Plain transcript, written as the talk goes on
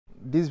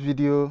This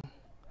video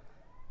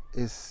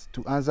is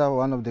to answer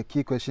one of the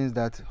key questions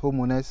that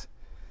homeowners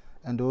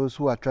and those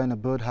who are trying to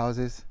build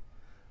houses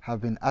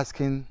have been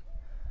asking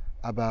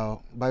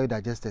about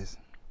biodigesters.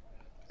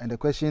 And the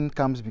question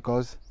comes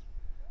because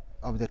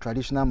of the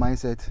traditional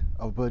mindset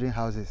of building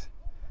houses.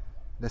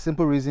 The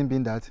simple reason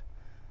being that,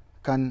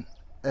 can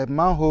a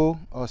manhole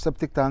or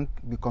septic tank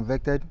be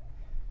converted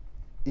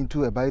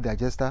into a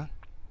biodigester?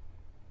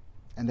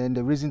 And then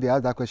the reason they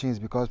ask that question is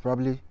because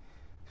probably you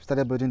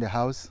started building the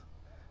house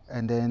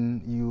and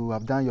then you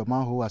have done your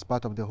manhole as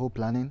part of the whole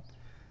planning,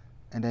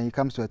 and then it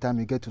comes to a time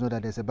you get to know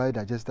that there's a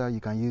biodigester you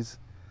can use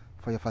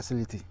for your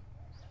facility.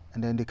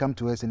 And then they come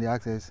to us and they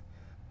ask us,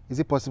 is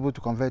it possible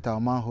to convert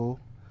our manhole,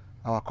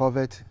 our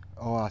culvert,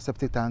 or our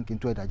septic tank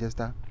into a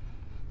digester?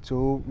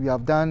 So we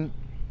have done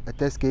a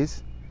test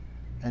case,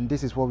 and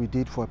this is what we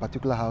did for a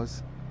particular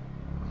house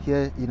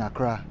here in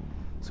Accra.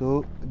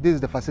 So this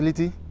is the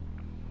facility.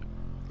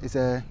 It's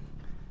a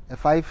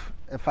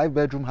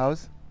five-bedroom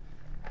house,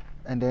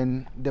 and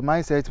then the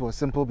mindset was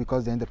simple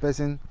because then the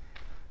person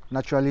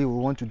naturally will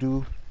want to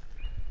do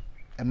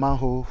a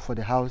manhole for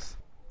the house.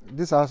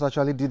 This house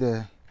actually did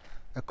a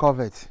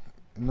culvert,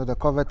 the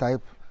culvert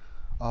type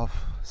of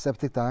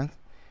septic tank,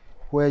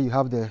 where you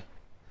have the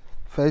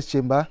first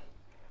chamber.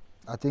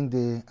 I think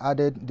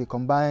they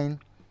combined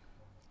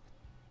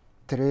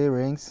 3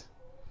 rings.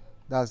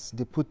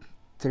 They put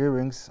 3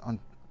 rings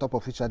on top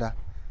of each other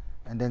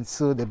and then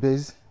seal the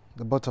base,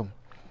 the bottom.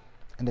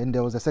 And then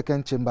there was a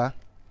second chamber,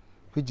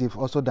 which they've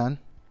also done,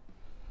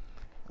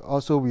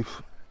 also with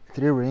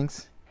 3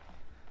 rings.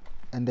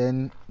 And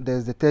then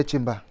there's the third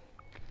chamber,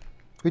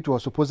 which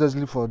was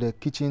supposedly for the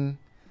kitchen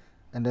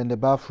and then the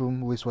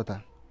bathroom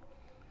wastewater.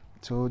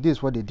 So this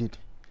is what they did.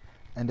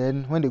 And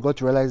then when they got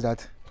to realize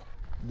that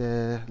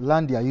the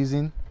land they are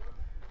using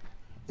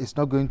is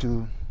not going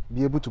to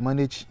be able to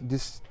manage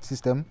this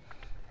system,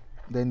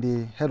 then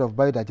the head of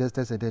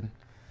biodigesters said then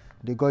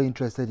they got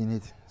interested in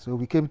it. So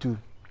we came to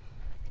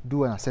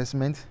do an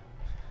assessment,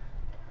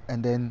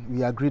 and then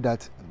we agreed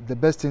that the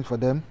best thing for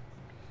them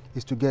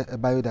is to get a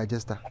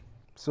biodigester.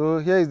 So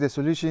here is the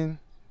solution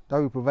that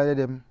we provided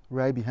them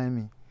right behind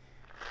me.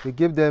 We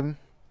gave them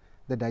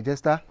the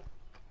digester.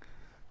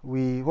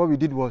 What we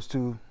did was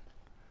to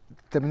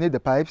terminate the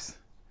pipes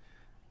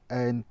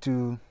and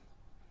to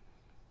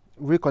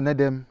reconnect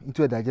them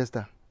into a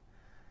digester.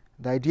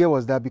 The idea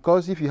was that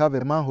because if you have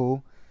a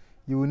manhole,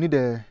 you will need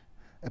a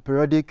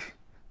periodic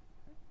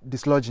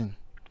dislodging.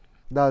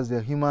 That's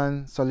the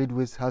human solid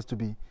waste has to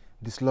be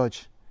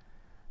dislodged.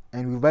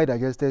 And with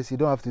biodigesters, you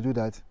don't have to do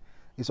that.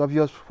 It's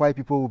obvious why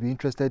people will be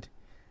interested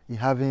in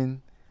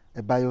having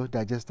a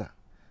biodigester.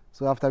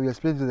 So after we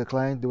explained to the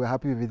client, they were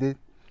happy with it,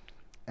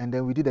 and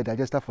then we did a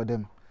digester for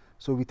them.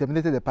 So we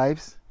terminated the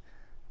pipes,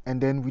 and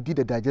then we did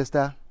a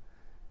digester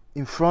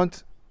in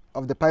front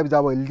of the pipes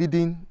that were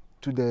leading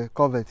to the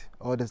culvert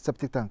or the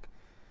septic tank,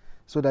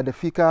 so that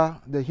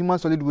the human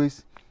solid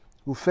waste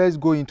will first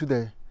go into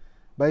the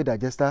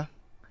biodigester,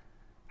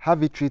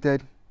 have it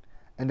treated,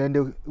 and then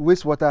the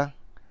wastewater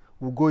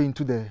will go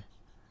into the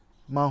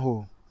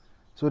manhole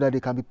so that they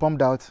can be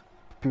pumped out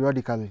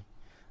periodically.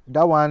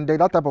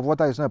 That type of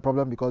water is not a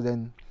problem because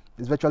then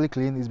it's virtually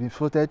clean. It's been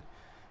filtered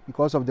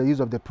because of the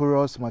use of the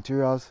porous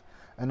materials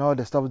and all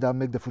the stuff that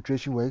make the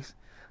filtration works.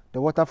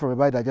 The water from a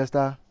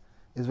biodigester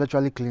is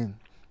virtually clean.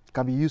 It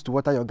can be used to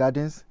water your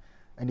gardens,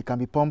 and it can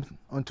be pumped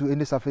onto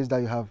any surface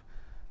that you have.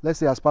 Let's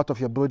say as part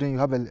of your building you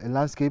have a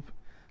landscape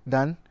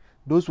done.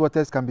 Those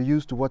waters can be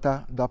used to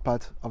water that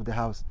part of the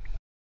house.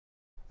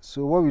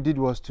 So what we did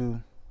was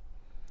to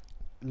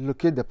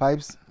locate the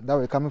pipes that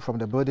were coming from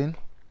the building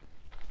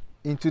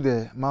into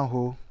the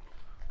manhole.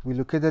 We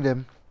located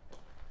them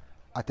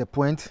at a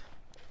point,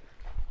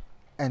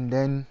 and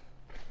then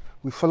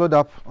we followed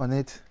up on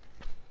it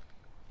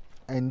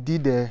and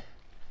did the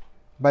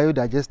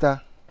biodigester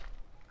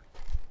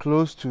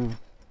close to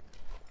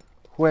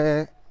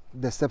where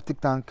the septic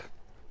tank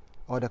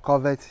or the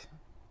culvert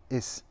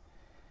is.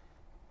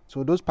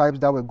 So those pipes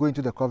that were going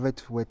to the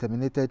culvert were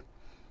terminated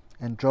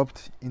and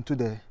dropped into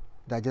the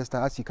digester,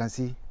 as you can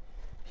see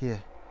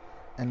here.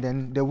 And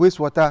then the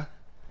wastewater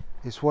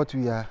is what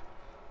we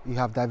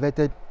have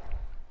diverted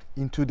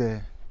into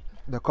the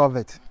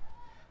culvert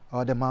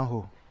or the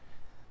manhole.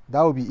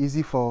 That will be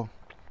easy for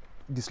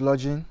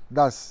dislodging.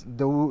 That's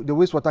the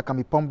wastewater can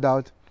be pumped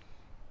out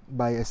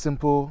by a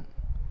simple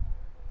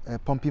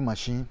pumping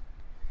machine,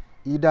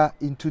 either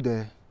into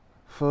the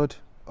field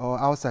or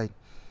outside.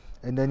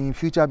 And then in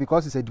future,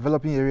 because it's a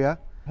developing area,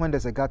 when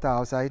there's a gutter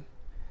outside,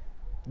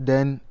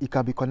 then it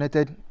can be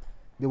connected,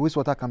 the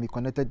wastewater can be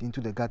connected into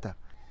the gutter.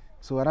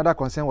 So another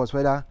concern was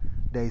whether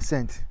there is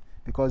scent,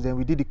 because then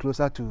we did it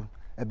closer to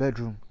a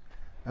bedroom,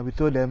 and we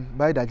told them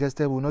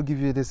biodigester will not give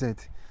you the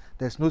scent.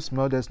 There's no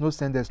smell, there's no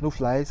scent, there's no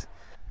flies,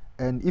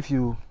 and if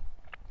you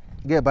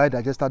get a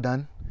biodigester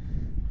done,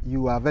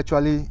 you are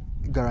virtually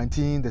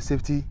guaranteeing the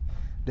safety,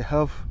 the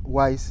health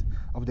wise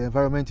of the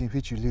environment in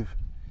which you live.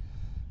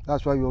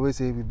 That's why we always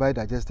say with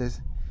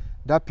biodigesters,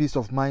 that peace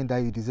of mind that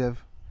you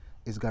deserve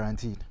is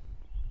guaranteed.